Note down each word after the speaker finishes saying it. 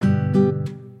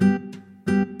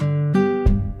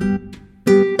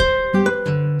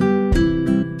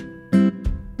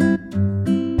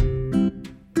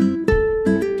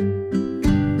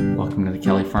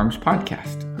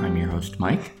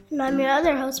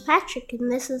other host, Patrick,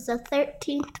 and this is the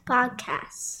 13th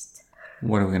podcast.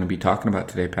 What are we going to be talking about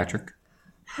today, Patrick?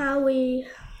 How we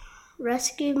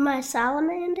rescued my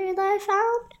salamander that I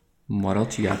found. What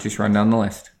else you got? Just run down the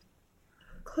list.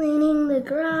 Cleaning the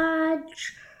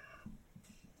garage,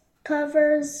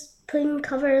 putting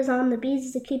covers on the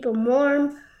bees to keep them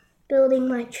warm, building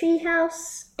my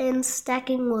treehouse, and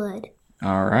stacking wood.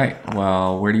 All right.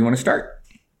 Well, where do you want to start?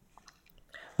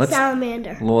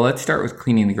 Salamander. Well, let's start with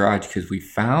cleaning the garage because we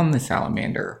found the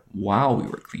salamander while we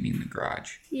were cleaning the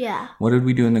garage. Yeah. What did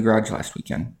we do in the garage last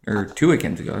weekend? Or 2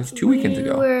 weekends ago? That's 2 weekends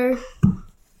ago.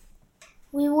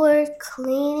 We were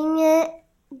cleaning it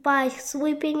by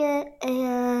sweeping it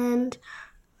and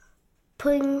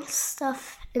putting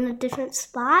stuff in a different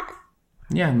spot.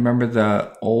 Yeah, remember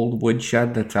the old wood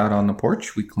shed that's out on the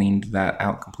porch? We cleaned that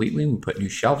out completely. We put new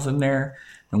shelves in there,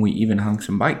 and we even hung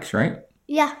some bikes, right?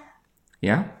 Yeah.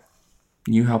 Yeah?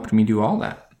 You helped me do all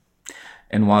that.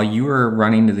 And while you were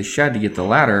running to the shed to get the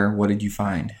ladder, what did you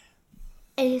find?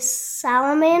 A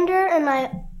salamander,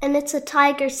 and it's a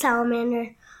tiger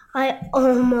salamander. I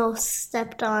almost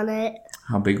stepped on it.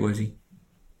 How big was he?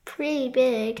 Pretty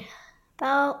big.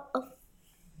 About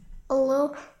a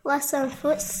little less than a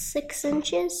foot, 6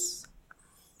 inches.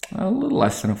 A little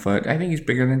less than a foot. I think he's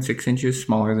bigger than 6 inches,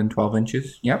 smaller than 12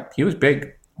 inches. Yep, he was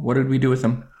big. What did we do with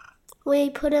him?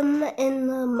 We put him in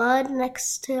the mud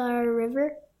next to our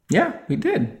river. Yeah, we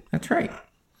did. That's right.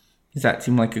 Does that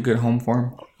seem like a good home for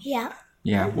him? Yeah.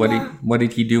 Yeah. What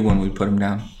did he do when we put him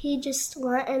down? He just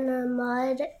went in the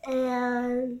mud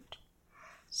and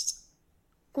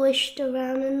squished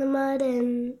around in the mud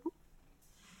and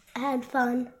had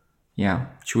fun. Yeah.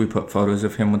 Should we put photos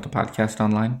of him with the podcast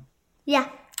online? Yeah.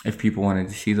 If people wanted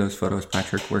to see those photos,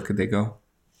 Patrick, where could they go?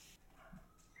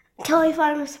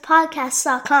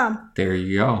 KellyFarmersPodcast.com. There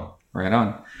you go. Right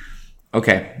on.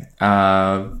 Okay.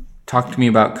 Talk to me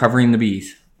about covering the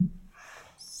bees.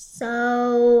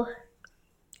 So,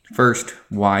 first,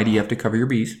 why do you have to cover your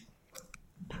bees?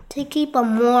 To keep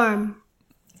them warm.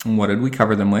 And what did we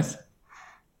cover them with?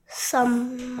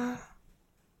 Some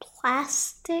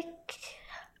plastic.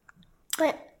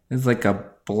 It's like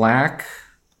a black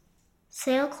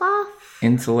sailcloth?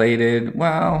 Insulated.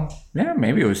 Well, yeah,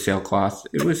 maybe it was sailcloth.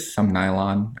 It was some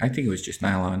nylon. I think it was just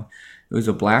nylon. It was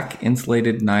a black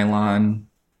insulated nylon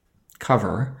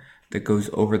cover that goes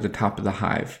over the top of the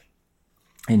hive.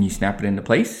 And you snap it into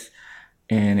place,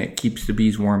 and it keeps the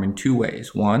bees warm in 2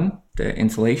 ways. 1, the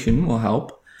insulation will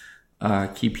help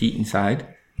keep heat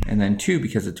inside. And then 2,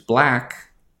 because it's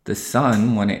black, the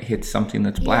sun, when it hits something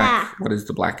that's black, what does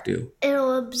the black do?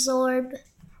 It'll absorb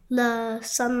the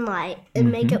sunlight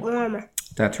and make it warmer.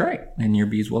 That's right. And your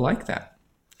bees will like that.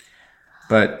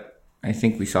 But I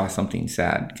think we saw something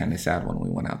kind of sad when we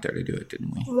went out there to do it,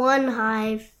 didn't we? One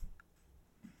hive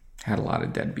had a lot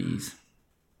of dead bees.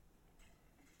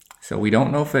 So we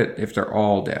don't know if they're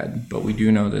all dead, but we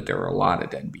do know that there were a lot of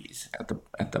dead bees at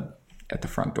the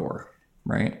front door,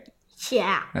 right?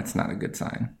 Yeah. That's not a good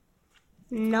sign.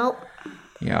 Nope.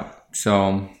 Yeah.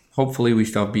 So hopefully we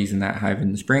still have bees in that hive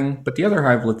in the spring, but the other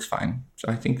hive looks fine. So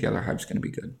I think the other hive's going to be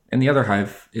good. And the other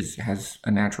hive has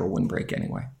a natural windbreak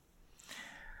anyway.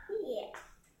 Yeah.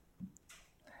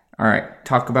 All right.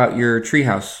 Talk about your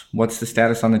treehouse. What's the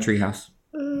status on the treehouse?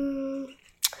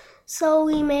 So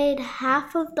we made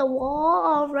half of the wall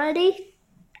already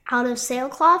out of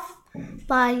sailcloth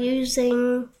by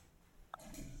using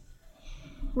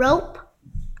rope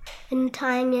and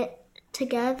tying it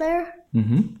together.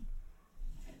 Mm-hmm.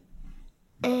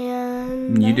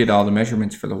 And you did all the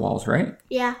measurements for the walls, right?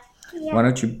 Yeah. Why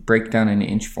don't you break down an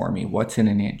inch for me? What's in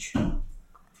an inch?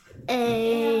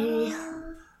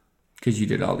 Because you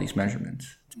did all these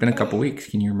measurements. It's been a couple weeks.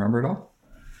 Can you remember it all?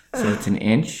 So it's an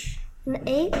inch. An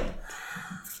eighth.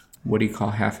 What do you call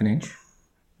half an inch?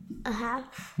 A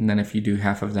half. And then if you do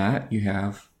half of that, you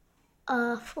have?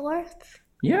 A fourth.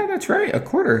 Yeah, that's right. A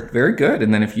quarter. Very good.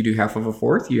 And then if you do half of a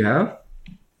fourth, you have?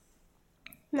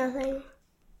 Nothing.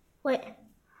 Wait.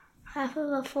 Half of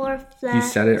a fourth. You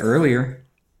said it earlier.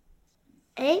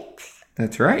 Eighth?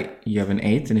 That's right. You have an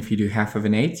eighth. And if you do half of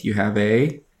an eighth, you have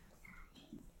a...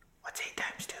 What's 8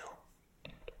 times 2?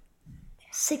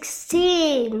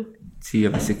 16. So you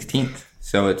have a 16th.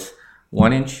 So it's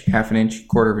 1 inch, half an inch,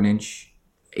 quarter of an inch,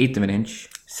 eighth of an inch,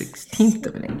 16th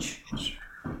of an inch.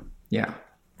 Yeah.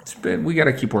 We got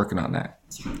to keep working on that.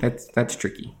 That's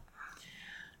tricky.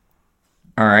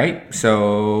 All right.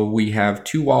 So we have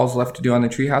 2 walls left to do on the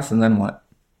treehouse, and then what?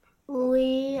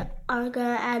 We are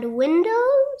going to add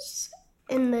windows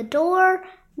in the door,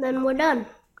 then we're done.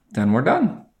 Then we're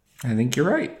done. I think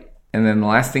you're right. And then the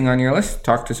last thing on your list,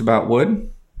 talk to us about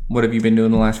wood. What have you been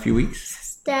doing the last few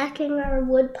weeks? stacking our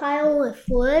wood pile with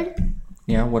wood.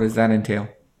 Yeah, what does that entail?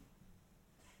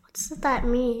 What's that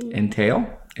mean?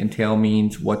 Entail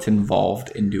means what's involved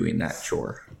in doing that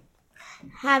chore.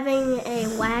 Having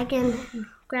a wagon,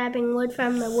 grabbing wood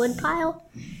from the wood pile,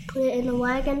 put it in the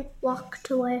wagon, walk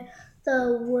to where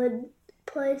the wood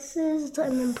place is,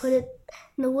 and then put it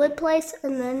in the wood place,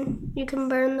 and then you can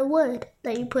burn the wood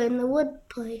that you put in the wood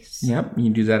place. Yep,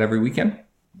 you do that every weekend?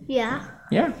 Yeah.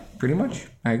 Yeah, pretty much.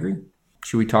 I agree.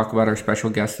 Should we talk about our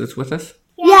special guest that's with us?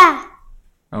 Yeah.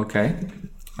 Okay.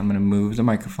 I'm going to move the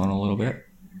microphone a little bit.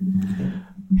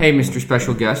 Hey, Mr.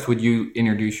 Special Guest, would you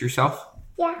introduce yourself?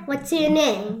 Yeah. What's your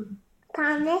name?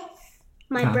 Thomas.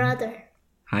 My brother.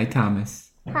 Hi,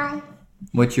 Thomas. Hi.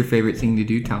 What's your favorite thing to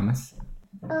do, Thomas?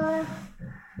 Decorate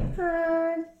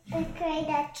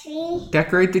a tree.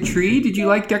 Decorate the tree? Did you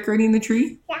like decorating the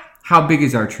tree? Yeah. How big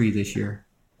is our tree this year?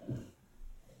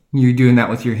 You're doing that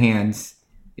with your hands.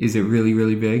 Is it really,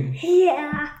 really big?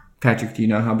 Yeah. Patrick, do you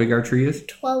know how big our tree is?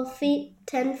 12 feet,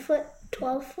 10 foot,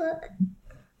 12 foot.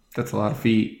 That's a lot of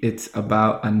feet. It's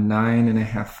about a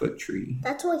 9.5-foot tree.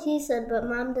 That's what he said, but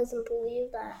Mom doesn't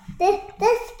believe that.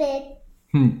 This big.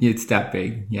 It's that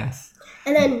big, yes.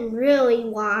 And then really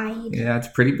wide. Yeah, it's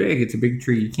pretty big. It's a big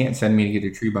tree. You can't send me to get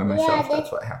a tree by myself.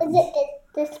 That's what happens. Is it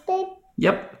this big?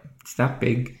 Yep, it's that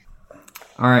big.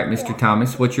 All right, Mr.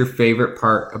 Thomas, what's your favorite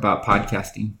part about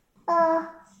podcasting?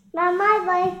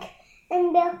 Mama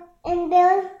and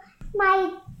build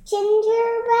my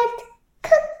gingerbread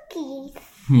cookies.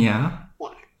 Yeah? Yeah.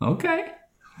 Okay.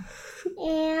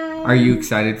 And Are you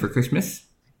excited for Christmas?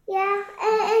 yeah,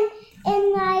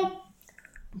 and like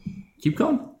Keep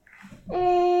going.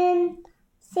 and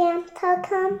Santa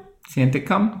come. Santa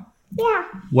come? Yeah.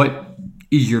 What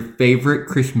is your favorite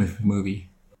Christmas movie?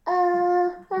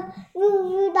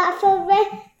 Rudolph the rain.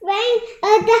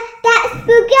 That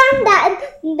spooky on that.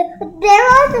 There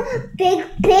was a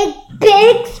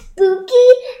big spooky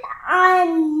on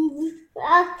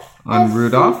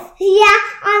Rudolph? Yeah,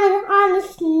 on the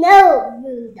snow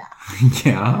Rudolph.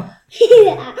 Yeah.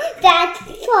 Yeah, that's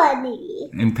funny.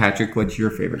 And Patrick, what's your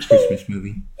favorite Christmas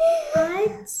movie?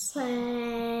 I'd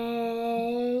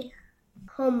say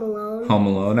Home Alone. Home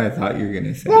Alone, I thought you were going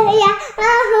to say. Yeah,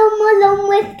 Home Alone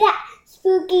with that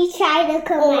spooky try to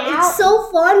come out. It's so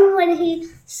fun when he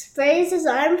sprays his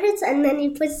armpits and then he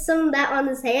puts some of that on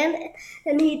his hand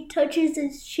and he touches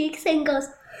his cheeks and goes,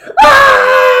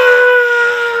 ah!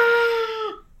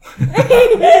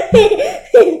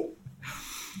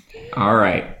 All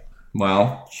right.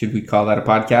 Well, should we call that a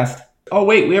podcast? Oh,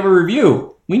 wait, we have a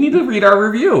review. We need to read our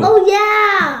review. Oh,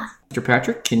 yeah. Mr.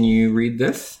 Patrick, can you read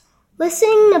this?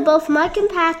 Listening to both Mike and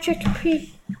Patrick's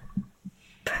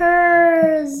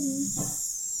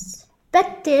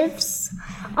perspectives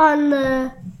on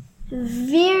the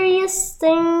various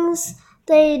things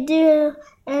they do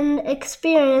and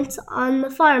experience on the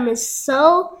farm is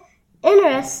so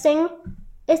interesting.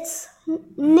 It's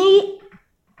neat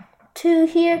to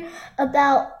hear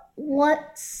about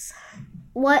what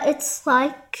it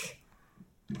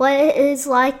is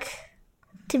like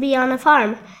to be on a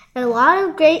farm. A lot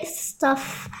of great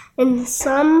stuff and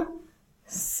some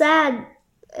sad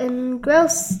and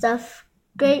gross stuff.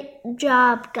 Great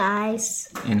job, guys.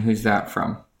 And who's that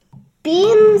from?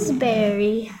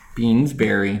 Beansberry.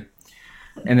 Beansberry.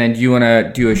 And then do you want to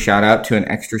do a shout out to an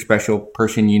extra special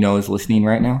person you know is listening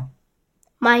right now?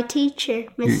 My teacher,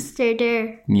 Mr.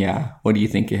 Durr. Yeah. What do you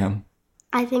think of him?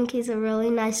 I think he's a really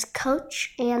nice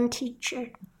coach and teacher.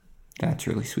 That's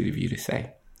really sweet of you to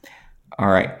say. All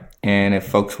right. And if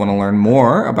folks want to learn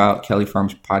more about Kelly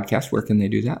Farms Podcast, where can they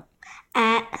do that?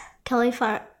 At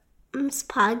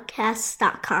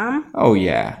kellyfarmspodcast.com. Oh,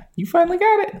 yeah. You finally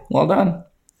got it. Well done.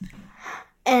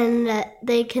 And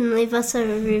they can leave us a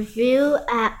review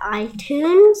at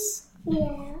iTunes.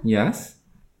 Yeah. Yes.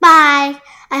 Bye.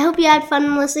 I hope you had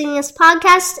fun listening to this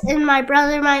podcast, and my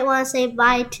brother might want to say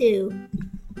bye too.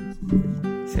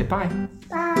 Say bye.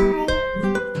 Bye.